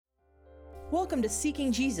Welcome to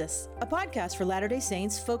Seeking Jesus, a podcast for Latter-day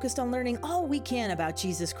Saints focused on learning all we can about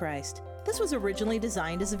Jesus Christ. This was originally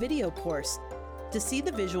designed as a video course. To see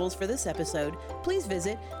the visuals for this episode, please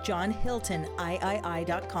visit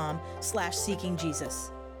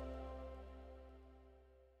johnhiltoniii.com/seekingjesus.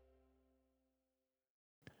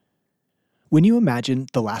 When you imagine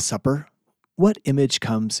the Last Supper, what image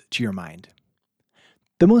comes to your mind?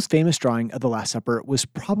 The most famous drawing of the Last Supper was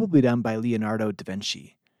probably done by Leonardo da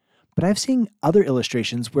Vinci, but I've seen other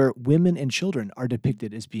illustrations where women and children are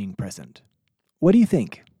depicted as being present. What do you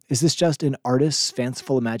think? Is this just an artist's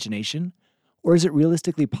fanciful imagination, or is it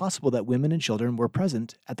realistically possible that women and children were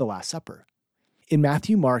present at the Last Supper? In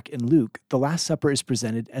Matthew, Mark, and Luke, the Last Supper is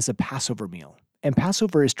presented as a Passover meal, and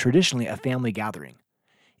Passover is traditionally a family gathering.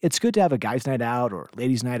 It's good to have a guy's night out or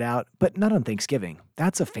ladies' night out, but not on Thanksgiving.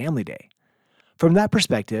 That's a family day. From that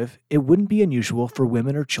perspective, it wouldn't be unusual for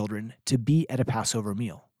women or children to be at a Passover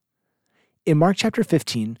meal. In Mark chapter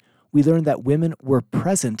 15, we learn that women were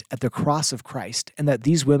present at the cross of Christ and that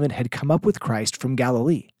these women had come up with Christ from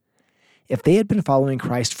Galilee. If they had been following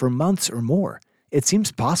Christ for months or more, it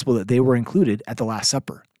seems possible that they were included at the Last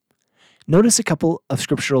Supper. Notice a couple of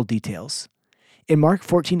scriptural details. In Mark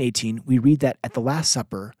 14:18, we read that at the Last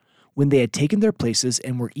Supper, when they had taken their places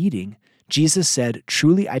and were eating, Jesus said,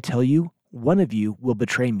 "Truly I tell you, one of you will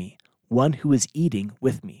betray me, one who is eating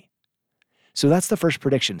with me." So that's the first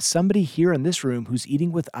prediction. Somebody here in this room who's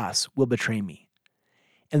eating with us will betray me.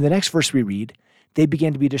 In the next verse we read, they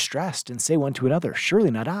began to be distressed and say one to another,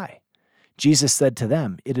 "Surely not I." Jesus said to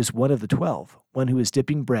them, "It is one of the 12, one who is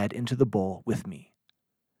dipping bread into the bowl with me."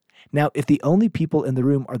 Now, if the only people in the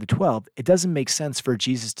room are the 12, it doesn't make sense for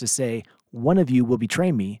Jesus to say, "One of you will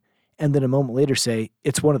betray me," and then a moment later say,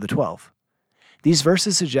 "It's one of the 12." These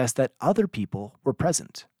verses suggest that other people were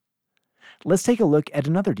present. Let's take a look at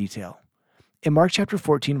another detail. In Mark chapter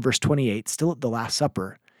 14, verse 28, still at the Last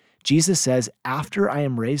Supper, Jesus says, "After I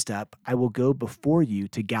am raised up, I will go before you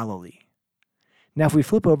to Galilee." Now, if we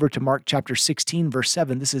flip over to Mark chapter 16, verse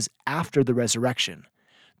 7, this is after the resurrection.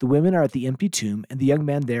 The women are at the empty tomb, and the young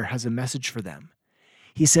man there has a message for them.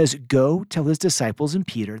 He says, "Go tell his disciples and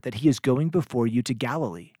Peter that he is going before you to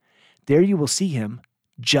Galilee. There you will see him,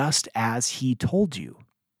 just as he told you."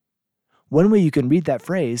 One way you can read that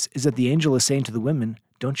phrase is that the angel is saying to the women,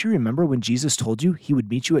 "Don't you remember when Jesus told you he would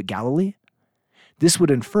meet you at Galilee?" This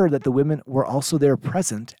would infer that the women were also there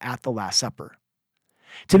present at the Last Supper.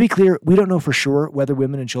 To be clear, we don't know for sure whether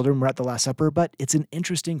women and children were at the Last Supper, but it's an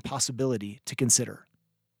interesting possibility to consider.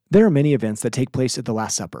 There are many events that take place at the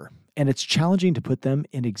Last Supper, and it's challenging to put them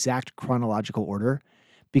in exact chronological order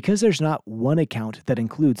because there's not one account that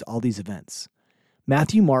includes all these events.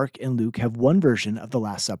 Matthew, Mark, and Luke have one version of the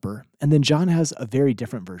Last Supper, and then John has a very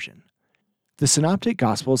different version. The Synoptic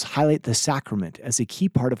Gospels highlight the sacrament as a key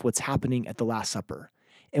part of what's happening at the Last Supper,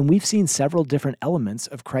 and we've seen several different elements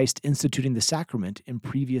of Christ instituting the sacrament in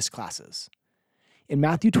previous classes. In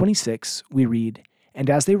Matthew 26, we read, "And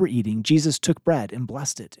as they were eating, Jesus took bread and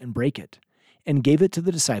blessed it and brake it, and gave it to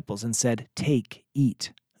the disciples and said, 'Take,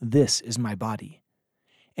 eat, this is my body.'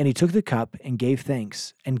 And he took the cup and gave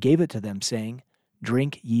thanks and gave it to them, saying,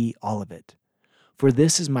 'Drink ye all of it. For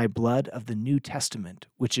this is my blood of the New Testament,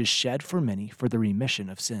 which is shed for many for the remission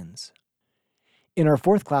of sins.'" In our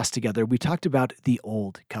fourth class together, we talked about the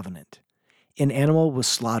Old Covenant. An animal was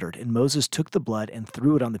slaughtered, and Moses took the blood and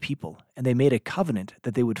threw it on the people, and they made a covenant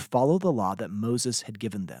that they would follow the law that Moses had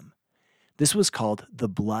given them. This was called the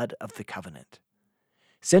blood of the covenant.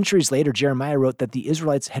 Centuries later, Jeremiah wrote that the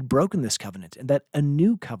Israelites had broken this covenant and that a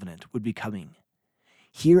new covenant would be coming.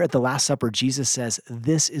 Here at the Last Supper, Jesus says,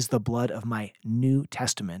 "This is the blood of my New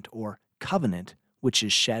Testament," or covenant, which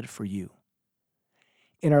is shed for you.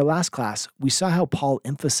 In our last class, we saw how Paul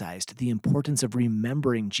emphasized the importance of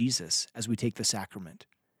remembering Jesus as we take the sacrament.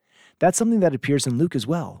 That's something that appears in Luke as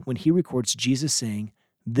well, when he records Jesus saying,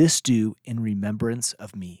 "This do in remembrance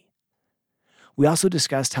of me." We also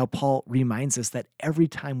discussed how Paul reminds us that every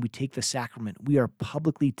time we take the sacrament, we are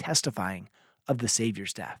publicly testifying of the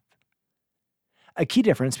Savior's death. A key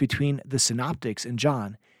difference between the Synoptics and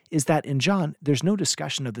John is that in John, there's no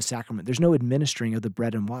discussion of the sacrament. There's no administering of the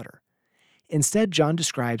bread and water. Instead, John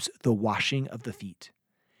describes the washing of the feet.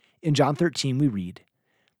 In John 13, we read,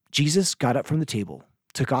 "Jesus got up from the table,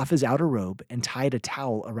 took off his outer robe, and tied a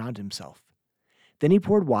towel around himself. Then he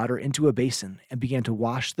poured water into a basin and began to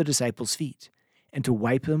wash the disciples' feet and to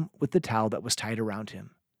wipe them with the towel that was tied around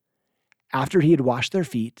him. After he had washed their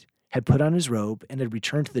feet, had put on his robe, and had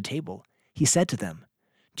returned to the table, he said to them,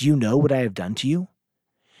 'Do you know what I have done to you?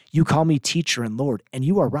 You call me teacher and Lord, and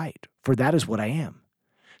you are right, for that is what I am.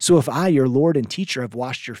 So if I, your Lord and teacher, have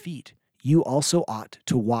washed your feet, you also ought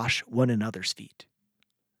to wash one another's feet.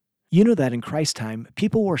 You know that in Christ's time,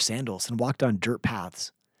 people wore sandals and walked on dirt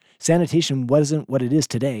paths. Sanitation wasn't what it is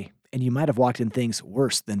today, and you might have walked in things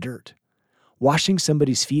worse than dirt. Washing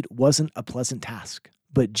somebody's feet wasn't a pleasant task,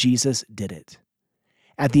 but Jesus did it.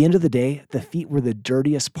 At the end of the day, the feet were the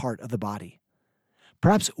dirtiest part of the body.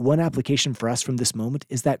 Perhaps one application for us from this moment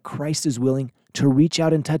is that Christ is willing to reach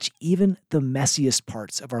out and touch even the messiest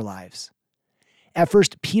parts of our lives. At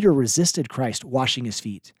first, Peter resisted Christ washing his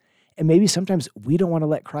feet, and maybe sometimes we don't want to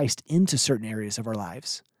let Christ into certain areas of our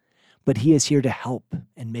lives, but he is here to help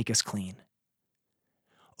and make us clean.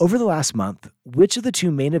 Over the last month, which of the two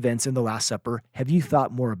main events in the Last Supper have you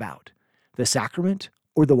thought more about, the sacrament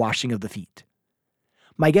or the washing of the feet?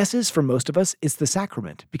 My guess is for most of us, it's the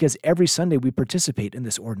sacrament because every Sunday we participate in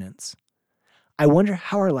this ordinance. I wonder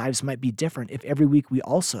how our lives might be different if every week we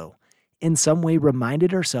also, in some way,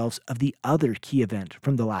 reminded ourselves of the other key event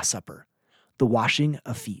from the Last Supper, the washing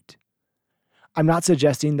of feet. I'm not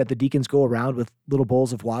suggesting that the deacons go around with little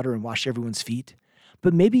bowls of water and wash everyone's feet,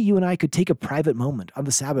 but maybe you and I could take a private moment on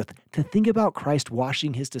the Sabbath to think about Christ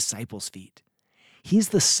washing his disciples' feet. He's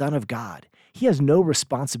the Son of God. He has no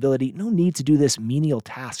responsibility, no need to do this menial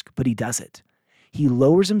task, but he does it. He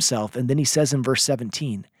lowers himself, and then he says in verse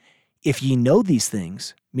 17, "If ye know these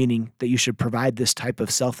things," meaning that you should provide this type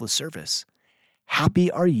of selfless service,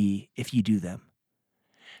 "happy are ye if ye do them."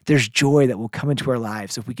 There's joy that will come into our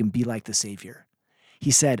lives if we can be like the Savior.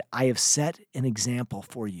 He said, "I have set an example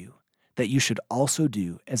for you, that you should also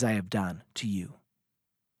do as I have done to you."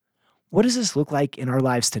 What does this look like in our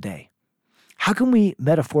lives today? How can we,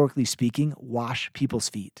 metaphorically speaking, wash people's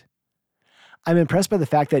feet? I'm impressed by the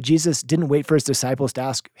fact that Jesus didn't wait for his disciples to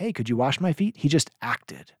ask, "Hey, could you wash my feet?" He just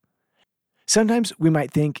acted. Sometimes we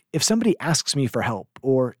might think, if somebody asks me for help,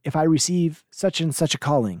 or if I receive such and such a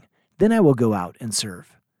calling, then I will go out and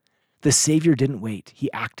serve. The Savior didn't wait,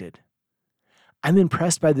 he acted. I'm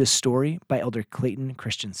impressed by this story by Elder Clayton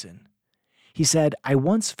Christensen. He said, "I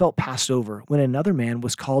once felt passed over when another man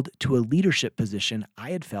was called to a leadership position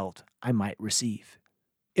I had felt I might receive.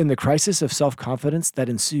 In the crisis of self-confidence that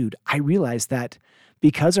ensued, I realized that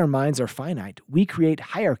because our minds are finite, we create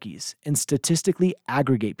hierarchies and statistically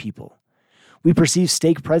aggregate people. We perceive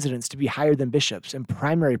stake presidents to be higher than bishops and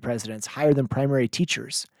primary presidents higher than primary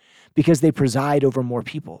teachers because they preside over more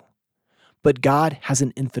people. But God has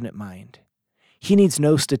an infinite mind. He needs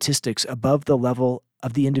no statistics above the level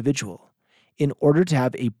of the individual in order to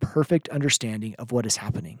have a perfect understanding of what is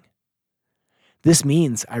happening. This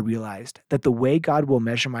means, I realized, that the way God will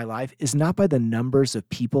measure my life is not by the numbers of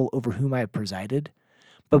people over whom I have presided,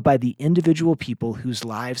 but by the individual people whose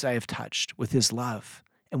lives I have touched with his love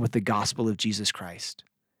and with the gospel of Jesus Christ.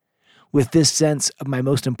 With this sense of my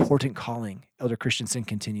most important calling," Elder Christensen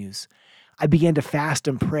continues, "I began to fast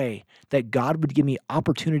and pray that God would give me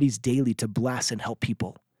opportunities daily to bless and help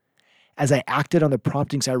people. As I acted on the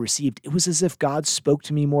promptings I received, it was as if God spoke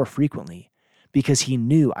to me more frequently because he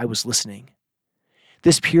knew I was listening.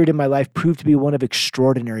 This period in my life proved to be one of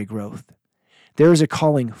extraordinary growth. There is a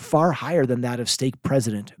calling far higher than that of stake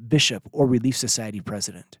president, bishop, or Relief Society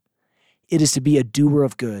president. It is to be a doer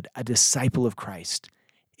of good, a disciple of Christ,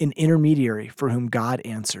 an intermediary for whom God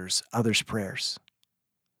answers others' prayers."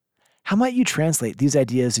 How might you translate these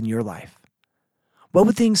ideas in your life? What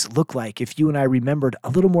would things look like if you and I remembered a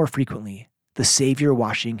little more frequently the Savior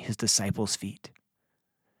washing his disciples' feet?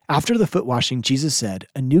 After the foot washing, Jesus said,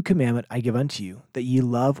 "A new commandment I give unto you, that ye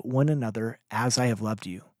love one another as I have loved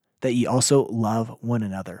you, that ye also love one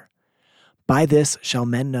another. By this shall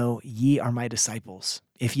men know ye are my disciples,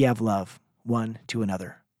 if ye have love one to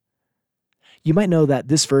another." You might know that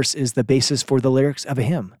this verse is the basis for the lyrics of a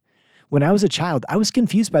hymn. When I was a child, I was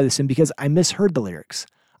confused by this hymn because I misheard the lyrics.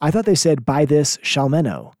 I thought they said, "By this shall men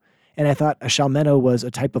know," and I thought a shalmeno was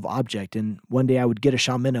a type of object, and one day I would get a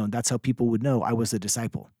shalmeno, and that's how people would know I was a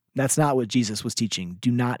disciple. That's not what Jesus was teaching.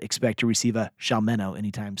 Do not expect to receive a shalmeno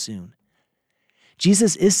anytime soon.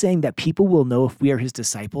 Jesus is saying that people will know if we are his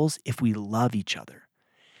disciples if we love each other.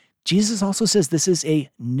 Jesus also says this is a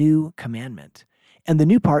new commandment, and the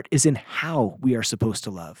new part is in how we are supposed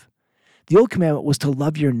to love. The old commandment was to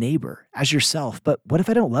love your neighbor as yourself, but what if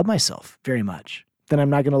I don't love myself very much? Then I'm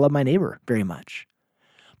not going to love my neighbor very much.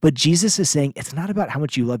 But Jesus is saying it's not about how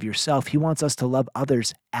much you love yourself. He wants us to love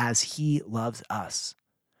others as he loves us.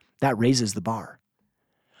 That raises the bar.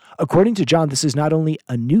 According to John, this is not only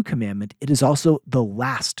a new commandment, it is also the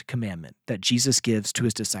last commandment that Jesus gives to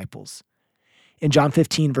his disciples. In John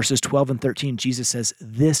 15, verses 12 and 13, Jesus says,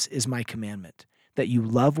 "This is my commandment, that you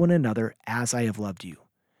love one another as I have loved you.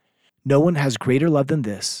 No one has greater love than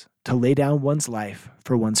this, to lay down one's life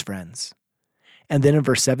for one's friends." And then in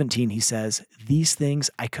verse 17, he says, "These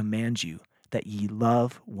things I command you, that ye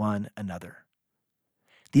love one another."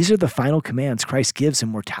 These are the final commands Christ gives in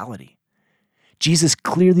mortality. Jesus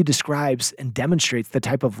clearly describes and demonstrates the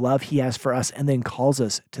type of love he has for us and then calls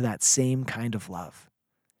us to that same kind of love.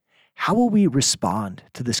 How will we respond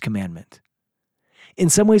to this commandment? In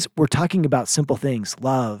some ways, we're talking about simple things,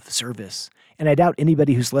 love, service, and I doubt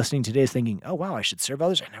anybody who's listening today is thinking, oh, wow, I should serve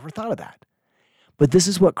others. I never thought of that. But this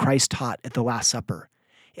is what Christ taught at the Last Supper,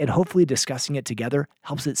 and hopefully discussing it together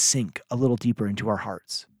helps it sink a little deeper into our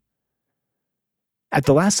hearts. At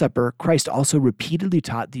the Last Supper, Christ also repeatedly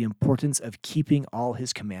taught the importance of keeping all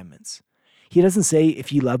his commandments. He doesn't say,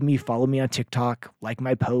 if you love me, follow me on TikTok, like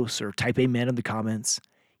my posts, or type amen in the comments.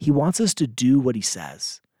 He wants us to do what he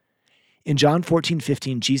says. In John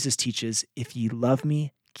 14:15, Jesus teaches, if ye love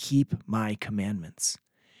me, keep my commandments.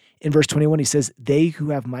 In verse 21, he says, they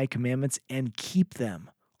who have my commandments and keep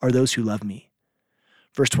them are those who love me.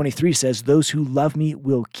 Verse 23 says, those who love me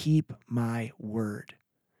will keep my word.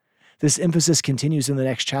 This emphasis continues in the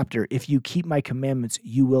next chapter. If you keep my commandments,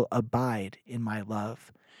 you will abide in my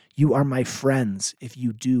love. You are my friends if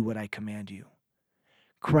you do what I command you.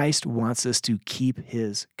 Christ wants us to keep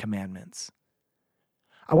his commandments.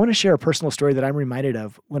 I want to share a personal story that I'm reminded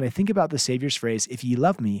of when I think about the Savior's phrase, if ye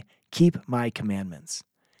love me, keep my commandments.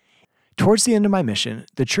 Towards the end of my mission,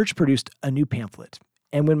 the church produced a new pamphlet.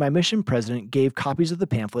 And when my mission president gave copies of the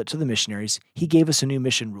pamphlet to the missionaries, he gave us a new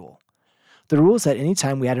mission rule. The rule is that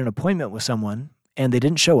anytime we had an appointment with someone and they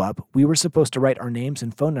didn't show up, we were supposed to write our names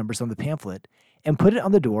and phone numbers on the pamphlet and put it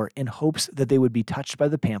on the door in hopes that they would be touched by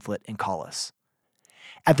the pamphlet and call us.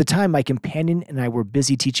 At the time, my companion and I were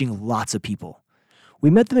busy teaching lots of people. We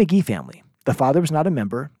met the McGee family. The father was not a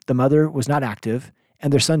member, the mother was not active,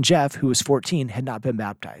 and their son Jeff, who was 14, had not been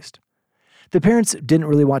baptized. The parents didn't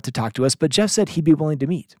really want to talk to us, but Jeff said he'd be willing to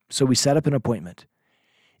meet, so we set up an appointment.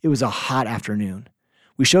 It was a hot afternoon.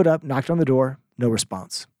 We showed up, knocked on the door, no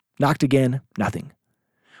response. Knocked again, nothing.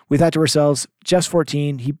 We thought to ourselves, Jeff's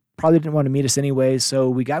 14, he probably didn't want to meet us anyway, so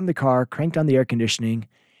we got in the car, cranked on the air conditioning,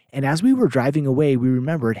 and as we were driving away, we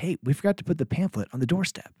remembered, hey, we forgot to put the pamphlet on the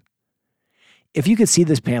doorstep. If you could see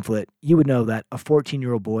this pamphlet, you would know that a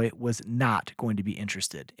 14-year-old boy was not going to be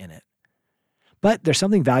interested in it. But there's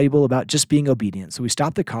something valuable about just being obedient, so we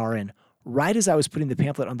stopped the car, and right as I was putting the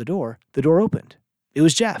pamphlet on the door opened. It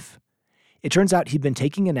was Jeff. It turns out he'd been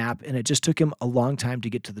taking a nap, and it just took him a long time to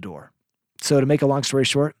get to the door. So to make a long story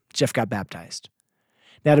short, Jeff got baptized.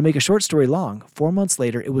 Now, to make a short story long, 4 months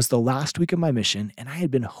later, it was the last week of my mission, and I had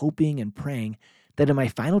been hoping and praying that in my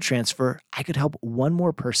final transfer, I could help one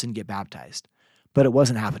more person get baptized. But it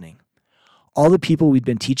wasn't happening. All the people we'd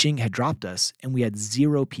been teaching had dropped us, and we had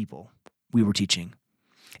 0 people we were teaching.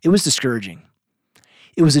 It was discouraging.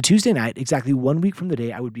 It was a Tuesday night, exactly 1 week from the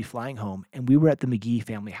day I would be flying home, and we were at the McGee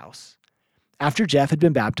family house. After Jeff had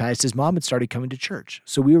been baptized, his mom had started coming to church,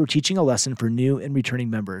 so we were teaching a lesson for new and returning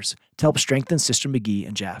members to help strengthen Sister McGee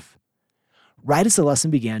and Jeff. Right as the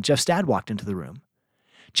lesson began, Jeff's dad walked into the room.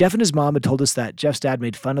 Jeff and his mom had told us that Jeff's dad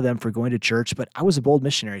made fun of them for going to church, but I was a bold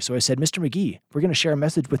missionary, so I said, Mr. McGee, we're going to share a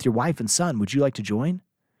message with your wife and son. Would you like to join?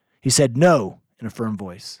 He said, no, in a firm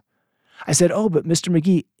voice. I said, oh, but Mr.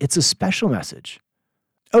 McGee, it's a special message.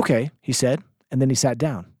 Okay, he said, and then he sat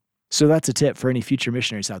down. So that's a tip for any future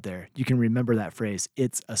missionaries out there. You can remember that phrase,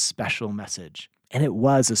 it's a special message. And it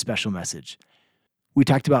was a special message. We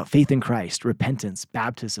talked about faith in Christ, repentance,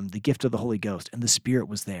 baptism, the gift of the Holy Ghost, and the Spirit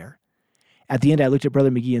was there. At the end, I looked at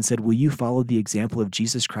Brother McGee and said, will you follow the example of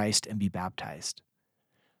Jesus Christ and be baptized?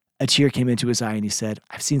 A tear came into his eye and he said,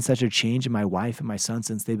 I've seen such a change in my wife and my son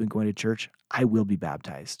since they've been going to church. I will be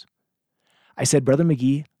baptized. I said, Brother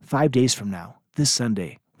McGee, 5 days from now, this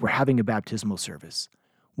Sunday, we're having a baptismal service.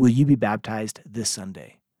 Will you be baptized this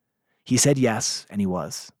Sunday? He said yes, and he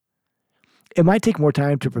was. It might take more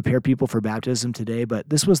time to prepare people for baptism today, but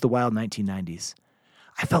this was the wild 1990s.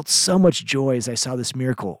 I felt so much joy as I saw this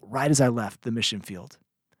miracle right as I left the mission field.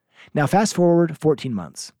 Now fast forward 14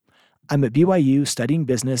 months. I'm at BYU studying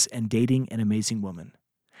business and dating an amazing woman.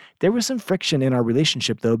 There was some friction in our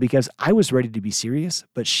relationship though because I was ready to be serious,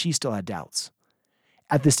 but she still had doubts.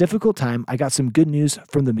 At this difficult time, I got some good news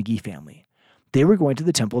from the McGee family. They were going to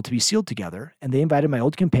the temple to be sealed together, and they invited my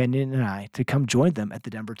old companion and I to come join them at the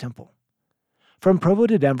Denver temple. From Provo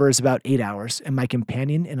to Denver is about 8 hours, and my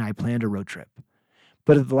companion and I planned a road trip.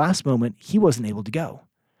 But at the last moment, he wasn't able to go.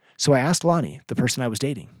 So I asked Lonnie, the person I was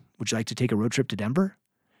dating, would you like to take a road trip to Denver?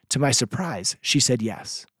 To my surprise, she said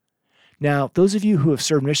yes. Now, those of you who have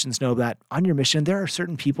served missions know that on your mission, there are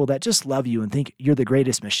certain people that just love you and think you're the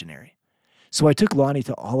greatest missionary. So I took Lonnie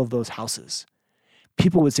to all of those houses.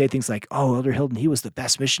 People would say things like, "Oh, Elder Hilton, he was the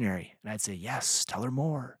best missionary." And I'd say, "Yes, tell her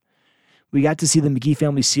more." We got to see the McGee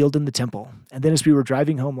family sealed in the temple. And then as we were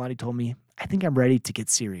driving home, Lonnie told me, "I think I'm ready to get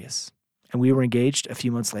serious." And we were engaged a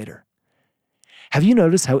few months later. Have you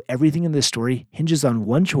noticed how everything in this story hinges on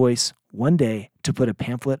one choice, one day, to put a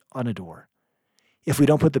pamphlet on a door? If we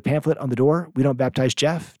don't put the pamphlet on the door, we don't baptize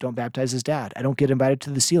Jeff, don't baptize his dad. I don't get invited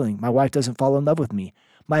to the sealing. My wife doesn't fall in love with me.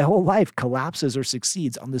 My whole life collapses or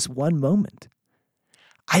succeeds on this one moment.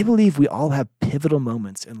 I believe we all have pivotal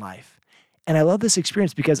moments in life. And I love this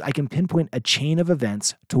experience because I can pinpoint a chain of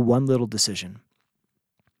events to one little decision.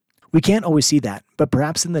 We can't always see that, but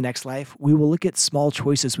perhaps in the next life, we will look at small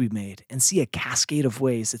choices we've made and see a cascade of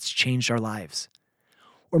ways it's changed our lives.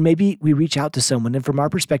 Or maybe we reach out to someone and from our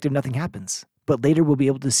perspective, nothing happens. But later we'll be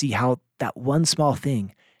able to see how that one small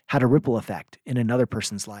thing had a ripple effect in another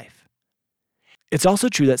person's life. It's also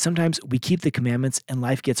true that sometimes we keep the commandments and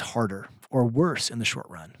life gets harder or worse in the short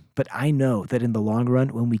run. But I know that in the long run,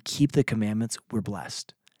 when we keep the commandments, we're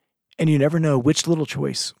blessed. And you never know which little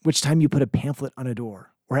choice, which time you put a pamphlet on a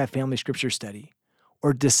door, or have family scripture study,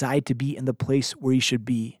 or decide to be in the place where you should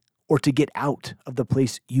be, or to get out of the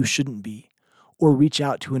place you shouldn't be, or reach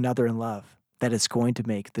out to another in love, that it's going to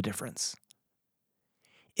make the difference.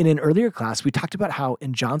 In an earlier class, we talked about how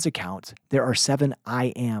in John's account, there are 7 I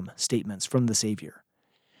am statements from the Savior.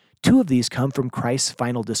 2 of these come from Christ's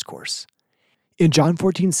final discourse. In John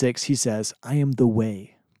 14:6, he says, "I am the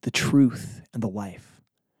way, the truth, and the life."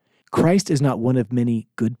 Christ is not one of many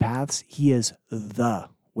good paths. He is the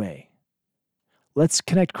way. Let's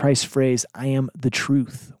connect Christ's phrase, "I am the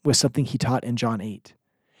truth," with something he taught in John 8.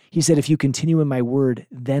 He said, "If you continue in my word,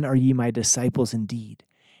 then are ye my disciples indeed,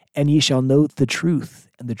 and ye shall know the truth,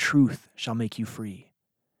 and the truth shall make you free."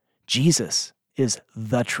 Jesus is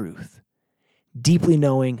the truth. Deeply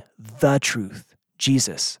knowing the truth,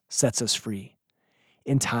 Jesus sets us free.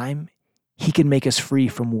 In time, he can make us free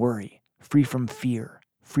from worry, free from fear,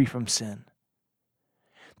 free from sin.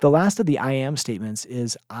 The last of the I am statements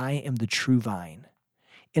is, "I am the true vine."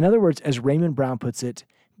 In other words, as Raymond Brown puts it,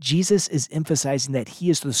 Jesus is emphasizing that he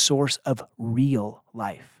is the source of real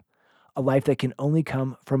life, a life that can only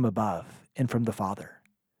come from above and from the Father.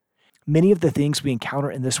 Many of the things we encounter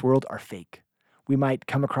in this world are fake. We might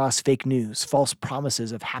come across fake news, false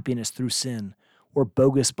promises of happiness through sin, or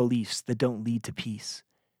bogus beliefs that don't lead to peace.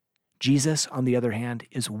 Jesus, on the other hand,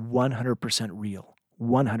 is 100% real,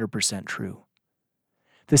 100% true.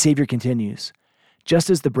 The Savior continues, "Just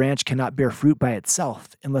as the branch cannot bear fruit by itself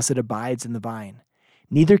unless it abides in the vine,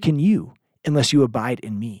 neither can you unless you abide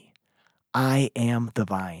in me. I am the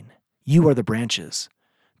vine. You are the branches.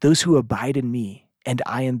 Those who abide in me and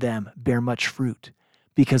I in them bear much fruit,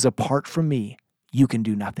 because apart from me, you can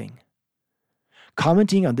do nothing."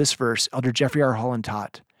 Commenting on this verse, Elder Jeffrey R. Holland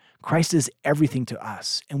taught, Christ is everything to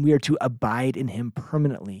us, and we are to abide in him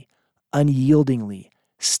permanently, unyieldingly,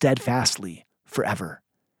 steadfastly, forever.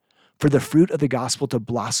 For the fruit of the gospel to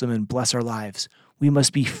blossom and bless our lives, we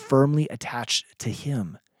must be firmly attached to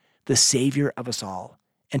him, the Savior of us all,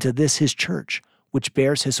 and to this his church, which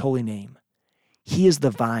bears his holy name. He is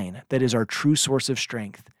the vine that is our true source of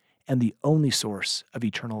strength and the only source of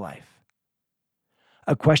eternal life.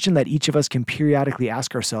 A question that each of us can periodically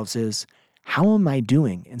ask ourselves is, how am I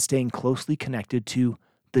doing in staying closely connected to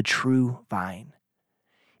the true vine?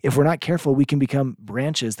 If we're not careful, we can become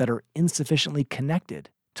branches that are insufficiently connected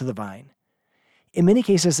to the vine. In many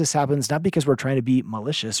cases, this happens not because we're trying to be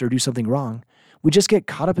malicious or do something wrong. We just get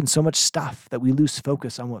caught up in so much stuff that we lose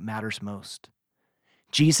focus on what matters most.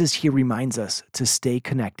 Jesus here reminds us to stay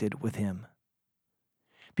connected with him.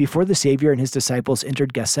 Before the Savior and his disciples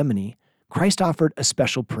entered Gethsemane, Christ offered a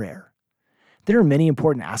special prayer. There are many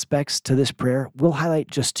important aspects to this prayer. We'll highlight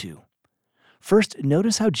just 2. First,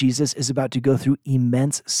 notice how Jesus is about to go through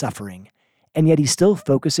immense suffering, and yet he still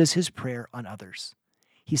focuses his prayer on others.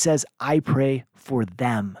 He says, "I pray for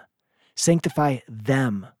them. Sanctify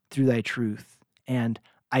them through thy truth." And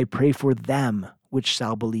 "I pray for them which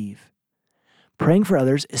shall believe." Praying for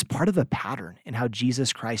others is part of a pattern in how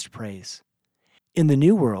Jesus Christ prays. In the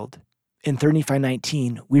New World, in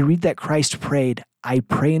 35:19, we read that Christ prayed, "I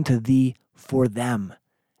pray unto thee for them,"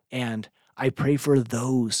 and "I pray for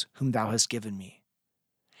those whom thou hast given me."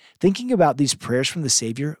 Thinking about these prayers from the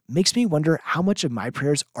Savior makes me wonder how much of my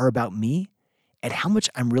prayers are about me and how much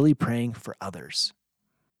I'm really praying for others.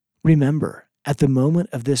 Remember, at the moment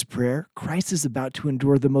of this prayer, Christ is about to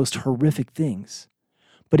endure the most horrific things,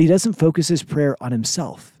 but he doesn't focus his prayer on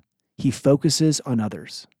himself. He focuses on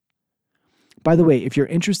others. By the way, if you're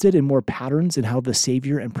interested in more patterns in how the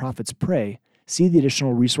Savior and prophets pray, see the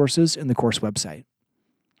additional resources in the course website.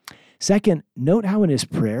 Second, note how in his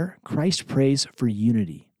prayer, Christ prays for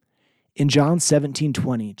unity. In John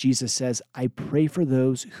 17:20, Jesus says, I pray for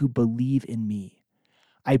those who believe in me.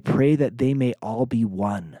 I pray that they may all be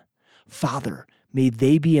one. Father, may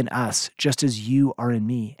they be in us just as you are in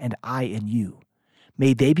me and I in you.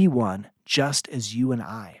 May they be one just as you and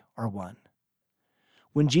I are one.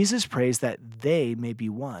 When Jesus prays that they may be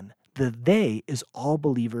one, the they is all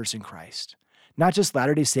believers in Christ. Not just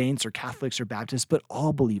Latter-day Saints or Catholics or Baptists, but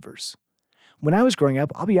all believers. When I was growing up,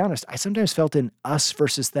 I'll be honest, I sometimes felt an us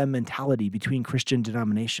versus them mentality between Christian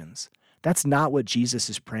denominations. That's not what Jesus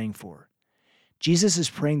is praying for. Jesus is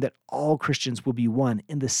praying that all Christians will be one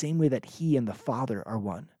in the same way that he and the Father are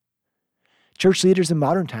one. Church leaders in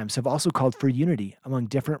modern times have also called for unity among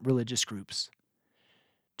different religious groups.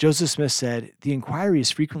 Joseph Smith said, "The inquiry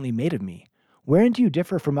is frequently made of me, wherein do you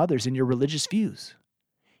differ from others in your religious views?"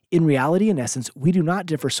 In reality, in essence, we do not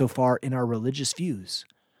differ so far in our religious views.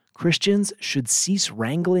 Christians should cease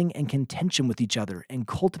wrangling and contention with each other and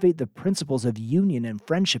cultivate the principles of union and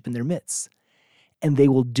friendship in their midst. And they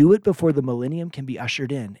will do it before the millennium can be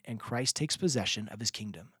ushered in and Christ takes possession of his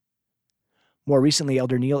kingdom. More recently,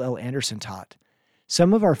 Elder Neil L. Anderson taught,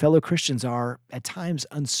 some of our fellow Christians are, at times,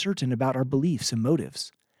 uncertain about our beliefs and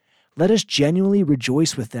motives. Let us genuinely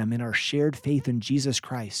rejoice with them in our shared faith in Jesus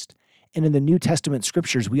Christ and in the New Testament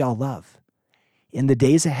scriptures we all love. In the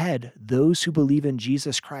days ahead, those who believe in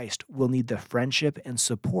Jesus Christ will need the friendship and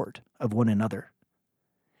support of one another.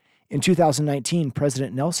 In 2019,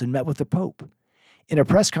 President Nelson met with the Pope. In a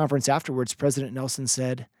press conference afterwards, President Nelson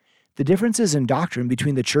said, "The differences in doctrine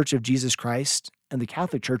between the Church of Jesus Christ and the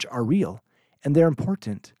Catholic Church are real, and they're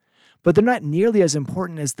important. But they're not nearly as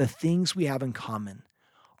important as the things we have in common,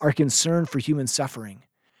 our concern for human suffering,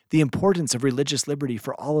 the importance of religious liberty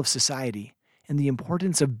for all of society, and the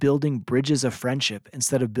importance of building bridges of friendship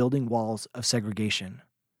instead of building walls of segregation."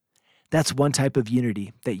 That's one type of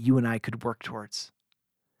unity that you and I could work towards.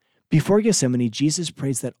 Before Gethsemane, Jesus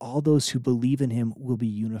prays that all those who believe in him will be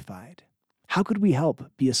unified. How could we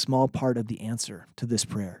help be a small part of the answer to this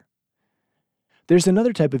prayer? There's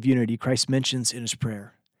another type of unity Christ mentions in his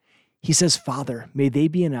prayer. He says, Father, may they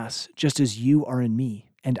be in us just as you are in me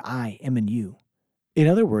and I am in you. In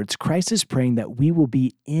other words, Christ is praying that we will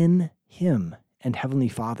be in him and Heavenly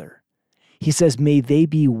Father. He says, may they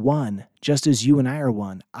be one just as you and I are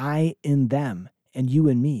one, I in them and you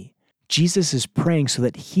in me. Jesus is praying so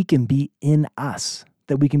that he can be in us,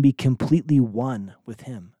 that we can be completely one with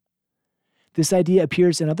him. This idea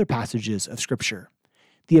appears in other passages of Scripture.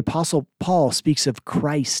 The Apostle Paul speaks of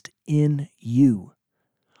Christ in you.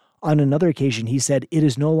 On another occasion, he said, it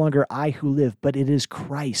is no longer I who live, but it is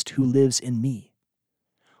Christ who lives in me.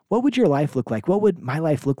 What would your life look like? What would my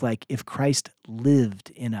life look like if Christ lived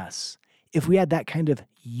in us? If we had that kind of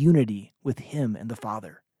unity with him and the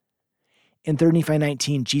Father? In 3 Nephi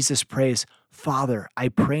 19, Jesus prays, Father, I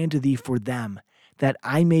pray unto thee for them, that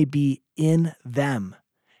I may be in them,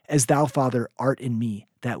 as thou, Father, art in me,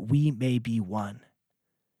 that we may be one.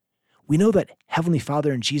 We know that Heavenly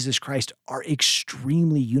Father and Jesus Christ are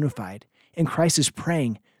extremely unified, and Christ is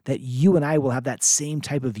praying that you and I will have that same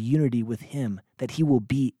type of unity with him, that he will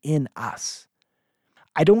be in us.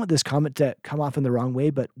 I don't want this comment to come off in the wrong way,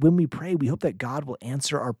 but when we pray, we hope that God will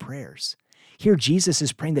answer our prayers. Here, Jesus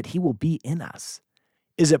is praying that he will be in us.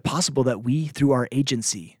 Is it possible that we, through our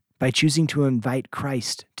agency, by choosing to invite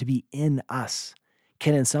Christ to be in us,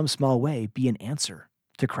 can in some small way be an answer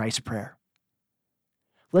to Christ's prayer?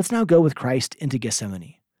 Let's now go with Christ into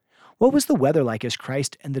Gethsemane. What was the weather like as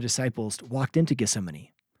Christ and the disciples walked into Gethsemane?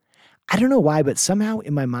 I don't know why, but somehow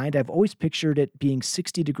in my mind, I've always pictured it being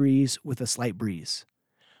 60 degrees with a slight breeze.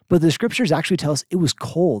 But the scriptures actually tell us it was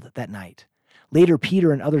cold that night. Later,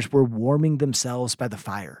 Peter and others were warming themselves by the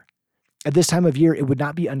fire. At this time of year, it would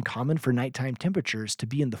not be uncommon for nighttime temperatures to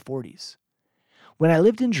be in the 40s. When I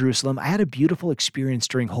lived in Jerusalem, I had a beautiful experience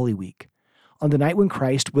during Holy Week. On the night when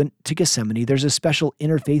Christ went to Gethsemane, there's a special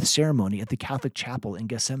interfaith ceremony at the Catholic chapel in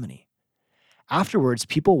Gethsemane. Afterwards,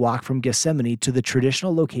 people walk from Gethsemane to the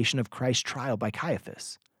traditional location of Christ's trial by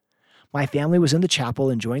Caiaphas. My family was in the chapel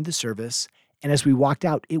enjoying the service, and as we walked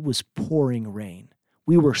out, it was pouring rain.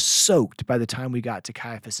 We were soaked by the time we got to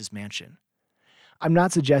Caiaphas' mansion. I'm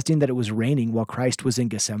not suggesting that it was raining while Christ was in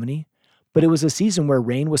Gethsemane, but it was a season where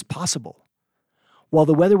rain was possible. While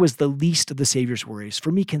the weather was the least of the Savior's worries,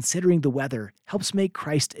 for me, considering the weather helps make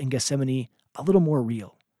Christ in Gethsemane a little more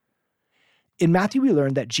real. In Matthew, we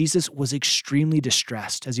learn that Jesus was extremely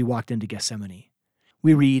distressed as he walked into Gethsemane.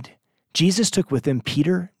 We read, Jesus took with him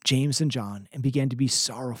Peter, James, and John, and began to be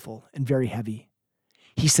sorrowful and very heavy.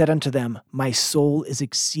 He said unto them, My soul is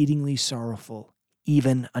exceedingly sorrowful,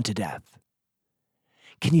 even unto death.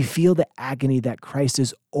 Can you feel the agony that Christ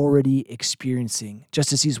is already experiencing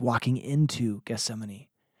just as he's walking into Gethsemane?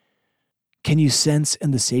 Can you sense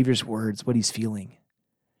in the Savior's words what he's feeling?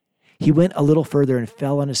 He went a little further and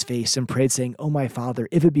fell on his face and prayed, saying, "Oh, my Father,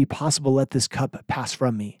 if it be possible, let this cup pass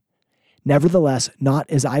from me. Nevertheless, not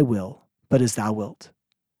as I will, but as thou wilt."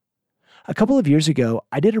 A couple of years ago,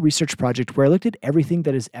 I did a research project where I looked at everything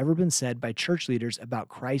that has ever been said by church leaders about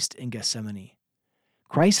Christ in Gethsemane.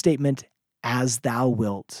 Christ's statement, "as thou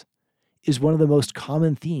wilt," is one of the most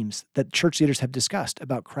common themes that church leaders have discussed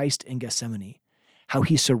about Christ in Gethsemane, how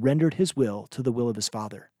he surrendered his will to the will of his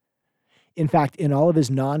Father. In fact, in all of his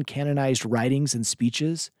non-canonized writings and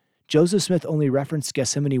speeches, Joseph Smith only referenced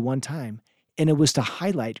Gethsemane one time, and it was to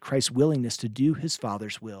highlight Christ's willingness to do his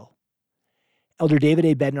Father's will. Elder David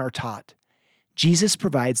A. Bednar taught, Jesus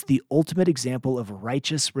provides the ultimate example of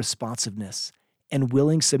righteous responsiveness and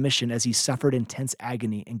willing submission as he suffered intense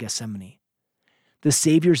agony in Gethsemane. The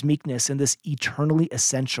Savior's meekness in this eternally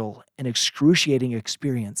essential and excruciating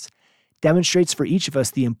experience demonstrates for each of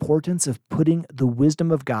us the importance of putting the wisdom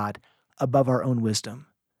of God above our own wisdom.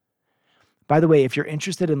 By the way, if you're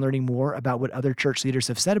interested in learning more about what other church leaders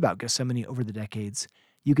have said about Gethsemane over the decades,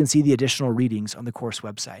 you can see the additional readings on the course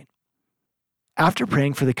website. After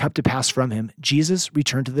praying for the cup to pass from him, Jesus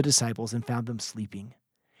returned to the disciples and found them sleeping.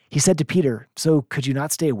 He said to Peter, "So could you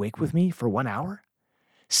not stay awake with me for 1 hour?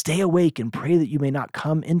 Stay awake and pray that you may not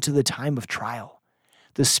come into the time of trial.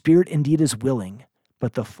 The spirit indeed is willing,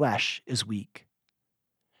 but the flesh is weak."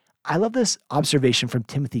 I love this observation from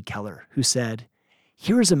Timothy Keller, who said,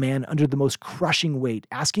 "Here is a man under the most crushing weight,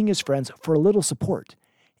 asking his friends for a little support,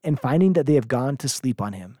 and finding that they have gone to sleep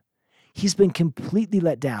on him. He's been completely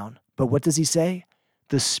let down, but what does he say?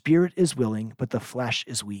 The spirit is willing, but the flesh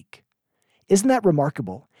is weak." Isn't that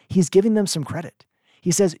remarkable? He's giving them some credit.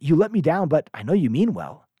 He says, "You let me down, but I know you mean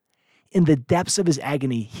well." In the depths of his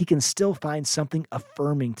agony, he can still find something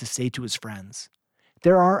affirming to say to his friends.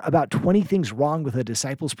 There are about 20 things wrong with the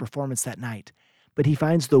disciples' performance that night, but he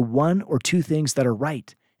finds the 1 or 2 things that are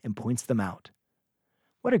right and points them out.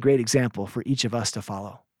 What a great example for each of us to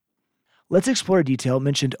follow. Let's explore a detail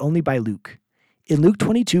mentioned only by Luke. In Luke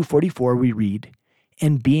 22:44, we read,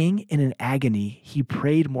 "And being in an agony, he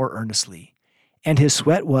prayed more earnestly, and his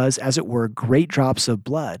sweat was, as it were, great drops of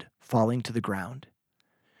blood falling to the ground."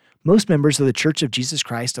 Most members of the Church of Jesus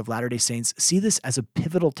Christ of Latter-day Saints see this as a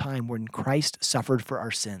pivotal time when Christ suffered for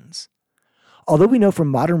our sins. Although we know from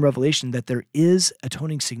modern revelation that there is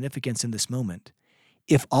atoning significance in this moment,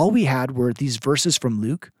 if all we had were these verses from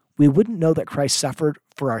Luke, we wouldn't know that Christ suffered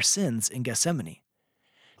for our sins in Gethsemane.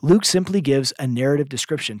 Luke simply gives a narrative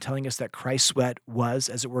description telling us that Christ's sweat was,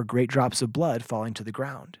 as it were, great drops of blood falling to the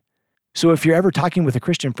ground. So if you're ever talking with a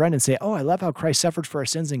Christian friend and say, "Oh, I love how Christ suffered for our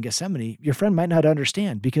sins in Gethsemane," your friend might not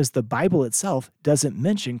understand because the Bible itself doesn't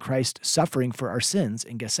mention Christ suffering for our sins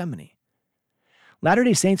in Gethsemane.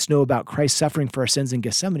 Latter-day Saints know about Christ suffering for our sins in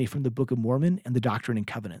Gethsemane from the Book of Mormon and the Doctrine and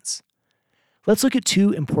Covenants. Let's look at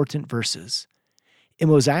 2 important verses. In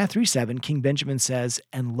Mosiah 3:7, King Benjamin says,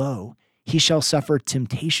 "And lo, he shall suffer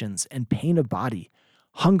temptations and pain of body,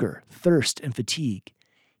 hunger, thirst, and fatigue,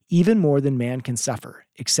 even more than man can suffer,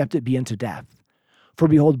 except it be unto death. For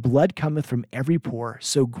behold, blood cometh from every pore,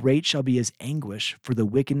 so great shall be his anguish for the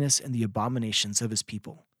wickedness and the abominations of his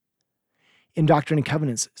people." In Doctrine and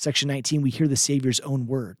Covenants, section 19, we hear the Savior's own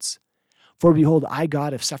words. "For behold, I,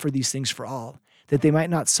 God, have suffered these things for all, that they might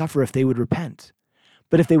not suffer if they would repent.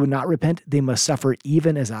 But if they would not repent, they must suffer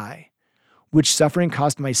even as I. Which suffering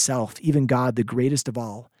caused myself, even God, the greatest of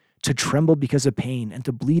all, to tremble because of pain, and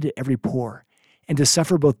to bleed at every pore, and to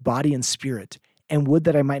suffer both body and spirit, and would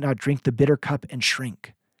that I might not drink the bitter cup and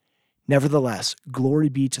shrink. Nevertheless, glory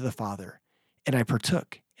be to the Father, and I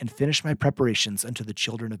partook and finished my preparations unto the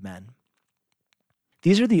children of men."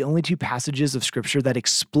 These are the only 2 passages of Scripture that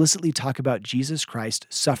explicitly talk about Jesus Christ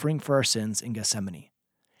suffering for our sins in Gethsemane.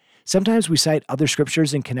 Sometimes we cite other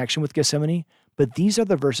scriptures in connection with Gethsemane, but these are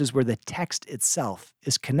the verses where the text itself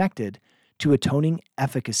is connected to atoning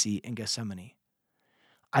efficacy in Gethsemane.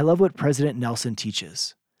 I love what President Nelson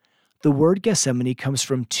teaches. The word Gethsemane comes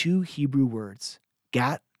from 2 Hebrew words,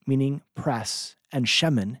 gat, meaning press, and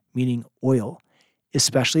shemen, meaning oil,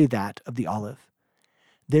 especially that of the olive.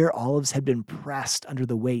 Their olives had been pressed under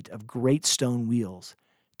the weight of great stone wheels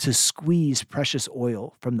to squeeze precious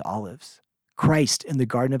oil from the olives. Christ in the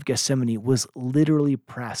Garden of Gethsemane was literally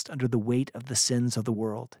pressed under the weight of the sins of the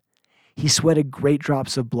world. He sweated great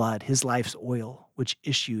drops of blood, his life's oil, which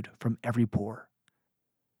issued from every pore.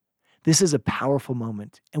 This is a powerful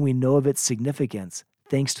moment, and we know of its significance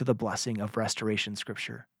thanks to the blessing of Restoration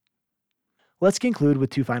Scripture. Let's conclude with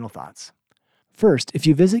 2 final thoughts. First, if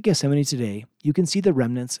you visit Gethsemane today, you can see the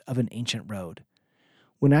remnants of an ancient road.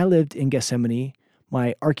 When I lived in Gethsemane,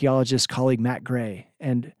 my archaeologist colleague Matt Gray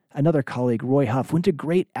and another colleague, Roy Huff, went to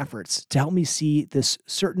great efforts to help me see this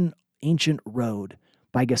certain ancient road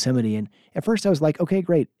by Gethsemane. And at first I was like, okay,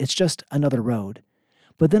 great, it's just another road.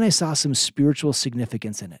 But then I saw some spiritual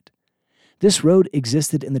significance in it. This road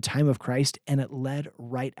existed in the time of Christ, and it led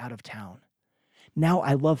right out of town. Now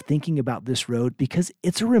I love thinking about this road because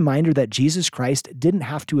it's a reminder that Jesus Christ didn't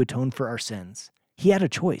have to atone for our sins. He had a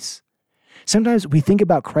choice. Sometimes we think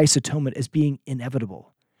about Christ's atonement as being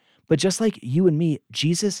inevitable. But just like you and me,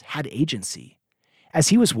 Jesus had agency. As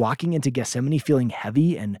he was walking into Gethsemane feeling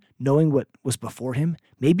heavy and knowing what was before him,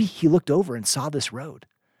 maybe he looked over and saw this road.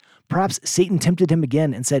 Perhaps Satan tempted him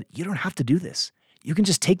again and said, "You don't have to do this. You can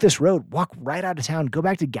just take this road, walk right out of town, go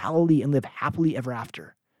back to Galilee and live happily ever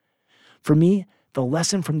after." For me, the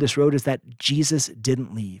lesson from this road is that Jesus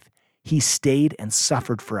didn't leave. He stayed and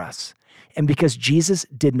suffered for us. And because Jesus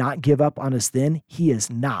did not give up on us then, he is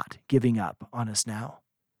not giving up on us now.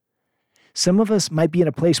 Some of us might be in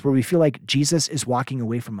a place where we feel like Jesus is walking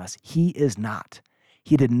away from us. He is not.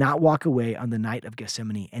 He did not walk away on the night of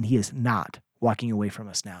Gethsemane, and he is not walking away from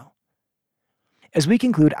us now. As we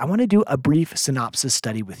conclude, I want to do a brief synopsis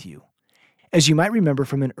study with you. As you might remember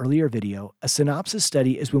from an earlier video, a synopsis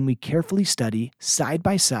study is when we carefully study, side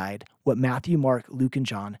by side, what Matthew, Mark, Luke, and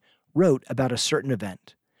John wrote about a certain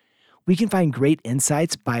event. We can find great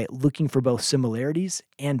insights by looking for both similarities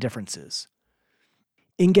and differences.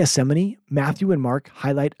 In Gethsemane, Matthew and Mark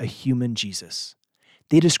highlight a human Jesus.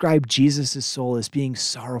 They describe Jesus' soul as being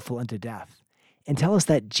sorrowful unto death and tell us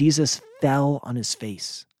that Jesus fell on his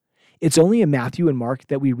face. It's only in Matthew and Mark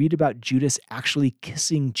that we read about Judas actually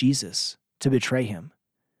kissing Jesus to betray him.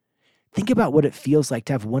 Think about what it feels like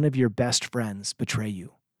to have one of your best friends betray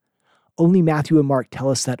you. Only Matthew and Mark tell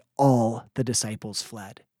us that all the disciples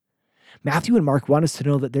fled. Matthew and Mark want us to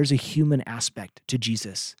know that there's a human aspect to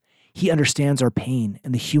Jesus. He understands our pain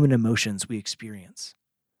and the human emotions we experience.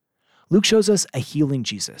 Luke shows us a healing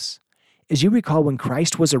Jesus. As you recall, when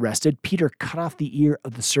Christ was arrested, Peter cut off the ear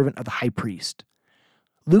of the servant of the high priest.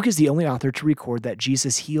 Luke is the only author to record that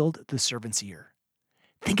Jesus healed the servant's ear.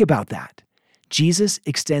 Think about that. Jesus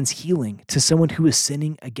extends healing to someone who is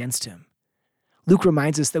sinning against him. Luke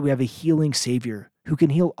reminds us that we have a healing Savior who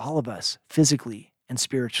can heal all of us physically and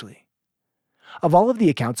spiritually. Of all of the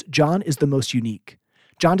accounts, John is the most unique.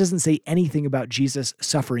 John doesn't say anything about Jesus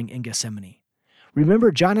suffering in Gethsemane.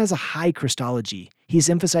 Remember, John has a high Christology. He's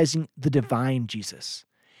emphasizing the divine Jesus.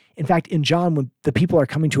 In fact, in John, when the people are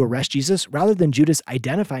coming to arrest Jesus, rather than Judas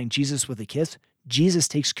identifying Jesus with a kiss, Jesus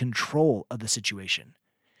takes control of the situation.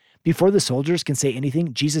 Before the soldiers can say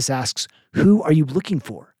anything, Jesus asks, "Who are you looking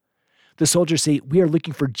for?" The soldiers say, "We are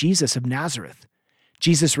looking for Jesus of Nazareth."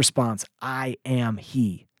 Jesus responds, "I am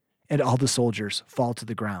he." And all the soldiers fall to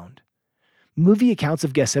the ground. Movie accounts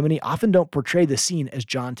of Gethsemane often don't portray the scene as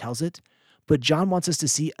John tells it, but John wants us to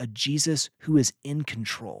see a Jesus who is in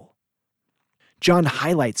control. John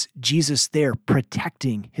highlights Jesus there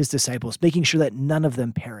protecting his disciples, making sure that none of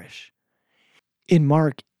them perish. In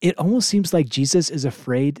Mark, it almost seems like Jesus is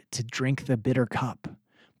afraid to drink the bitter cup.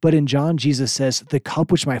 But in John, Jesus says, "The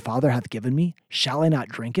cup which my Father hath given me, shall I not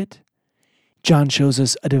drink it?" John shows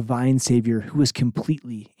us a divine Savior who is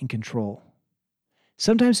completely in control.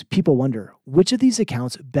 Sometimes people wonder, which of these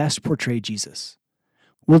accounts best portray Jesus?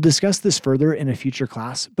 We'll discuss this further in a future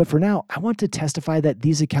class, but for now, I want to testify that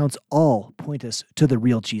these accounts all point us to the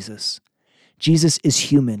real Jesus. Jesus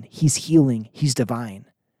is human, he's healing, he's divine.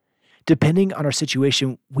 Depending on our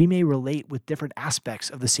situation, we may relate with different aspects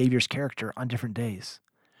of the Savior's character on different days.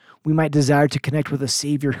 We might desire to connect with a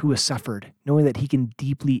Savior who has suffered, knowing that he can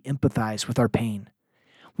deeply empathize with our pain.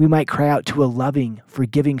 We might cry out to a loving,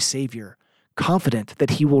 forgiving Savior, confident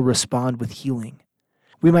that he will respond with healing.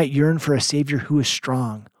 We might yearn for a Savior who is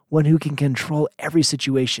strong, one who can control every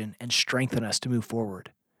situation and strengthen us to move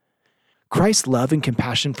forward. Christ's love and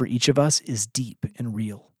compassion for each of us is deep and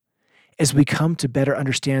real. As we come to better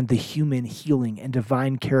understand the human, healing, and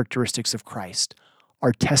divine characteristics of Christ,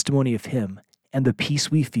 our testimony of him and the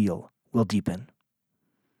peace we feel will deepen.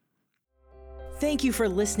 Thank you for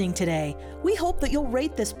listening today. We hope that you'll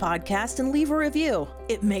rate this podcast and leave a review.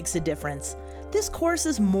 It makes a difference. This course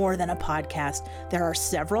is more than a podcast. There are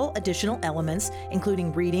several additional elements,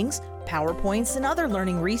 including readings, PowerPoints, and other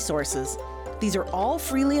learning resources. These are all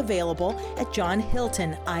freely available at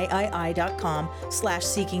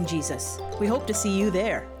johnhiltoniii.com/seekingjesus. We hope to see you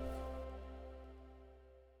there.